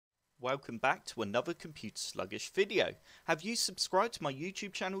Welcome back to another Computer Sluggish video. Have you subscribed to my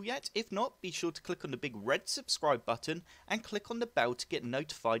YouTube channel yet? If not, be sure to click on the big red subscribe button and click on the bell to get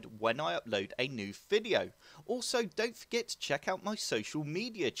notified when I upload a new video. Also, don't forget to check out my social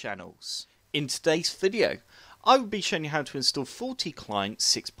media channels. In today's video, I will be showing you how to install Forticlient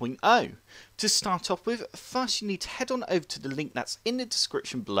 6.0. To start off with, first you need to head on over to the link that's in the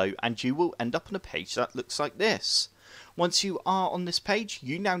description below and you will end up on a page that looks like this. Once you are on this page,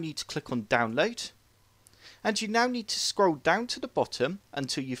 you now need to click on download, and you now need to scroll down to the bottom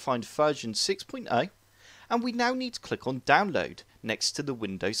until you find version 6.0, and we now need to click on download next to the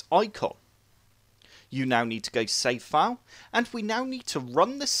Windows icon. You now need to go save file, and we now need to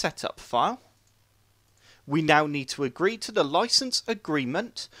run the setup file. We now need to agree to the license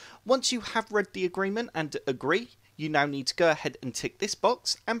agreement. Once you have read the agreement and agree, you now need to go ahead and tick this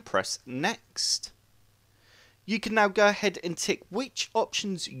box and press next. You can now go ahead and tick which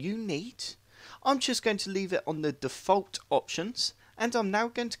options you need. I'm just going to leave it on the default options, and I'm now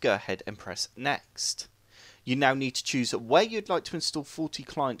going to go ahead and press next. You now need to choose where you'd like to install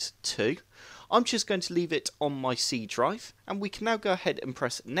Forticlient to. I'm just going to leave it on my C drive, and we can now go ahead and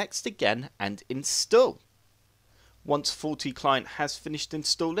press next again and install. Once Forticlient has finished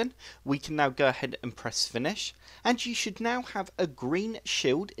installing, we can now go ahead and press finish, and you should now have a green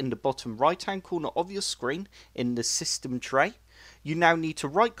shield in the bottom right hand corner of your screen in the system tray. You now need to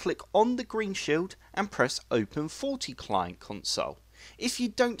right click on the green shield and press open Forticlient console. If you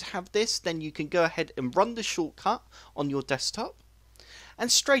don't have this, then you can go ahead and run the shortcut on your desktop.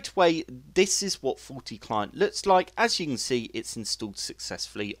 And straight away, this is what Forticlient looks like. As you can see, it's installed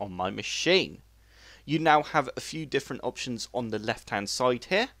successfully on my machine. You now have a few different options on the left hand side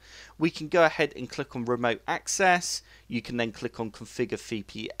here. We can go ahead and click on remote access. You can then click on configure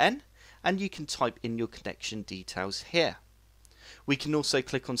VPN, and you can type in your connection details here. We can also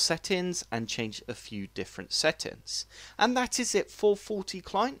click on settings and change a few different settings. And that is it for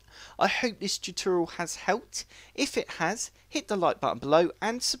Forticlient. I hope this tutorial has helped. If it has, hit the like button below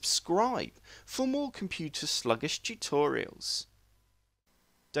and subscribe for more computer sluggish tutorials.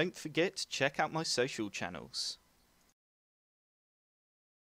 Don't forget to check out my social channels.